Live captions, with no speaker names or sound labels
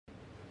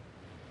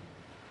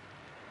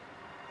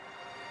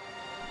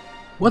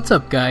What's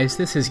up guys,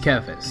 this is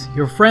Kefis,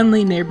 your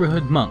friendly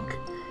neighborhood monk,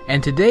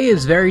 and today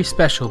is very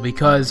special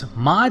because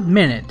Mod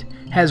Minute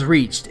has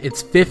reached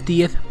its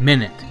 50th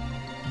minute.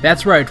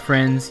 That's right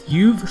friends,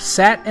 you've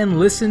sat and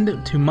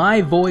listened to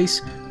my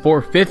voice for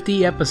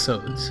 50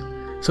 episodes.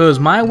 So as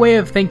my way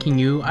of thanking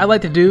you, I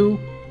like to do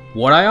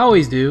what I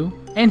always do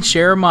and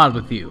share a mod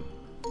with you.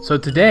 So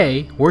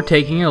today, we're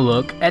taking a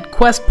look at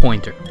Quest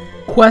Pointer.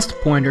 Quest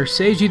Pointer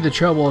saves you the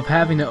trouble of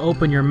having to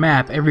open your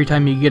map every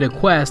time you get a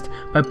quest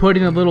by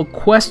putting the little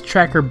quest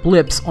tracker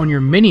blips on your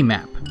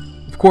mini-map.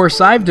 Of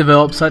course, I've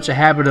developed such a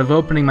habit of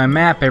opening my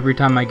map every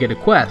time I get a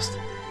quest,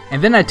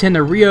 and then I tend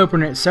to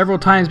reopen it several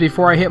times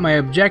before I hit my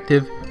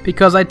objective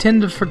because I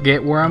tend to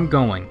forget where I'm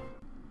going.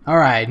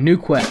 Alright, new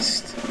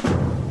quest.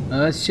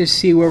 Let's just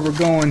see where we're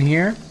going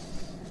here.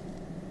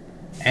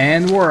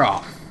 And we're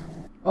off.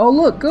 Oh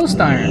look,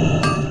 Ghost Iron!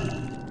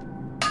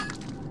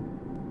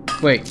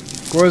 Wait,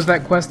 where was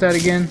that quest at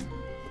again?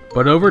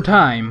 But over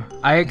time,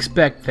 I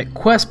expect that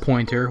Quest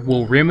Pointer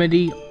will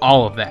remedy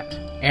all of that.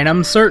 And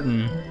I'm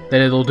certain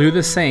that it'll do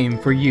the same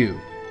for you.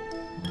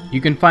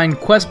 You can find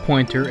Quest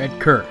Pointer at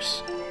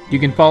Curse. You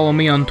can follow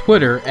me on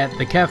Twitter at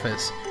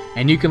TheKefis.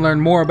 And you can learn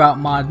more about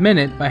Mod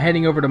Minute by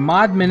heading over to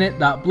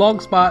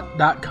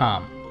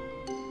modminute.blogspot.com.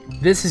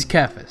 This is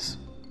Kefis.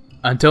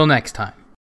 Until next time.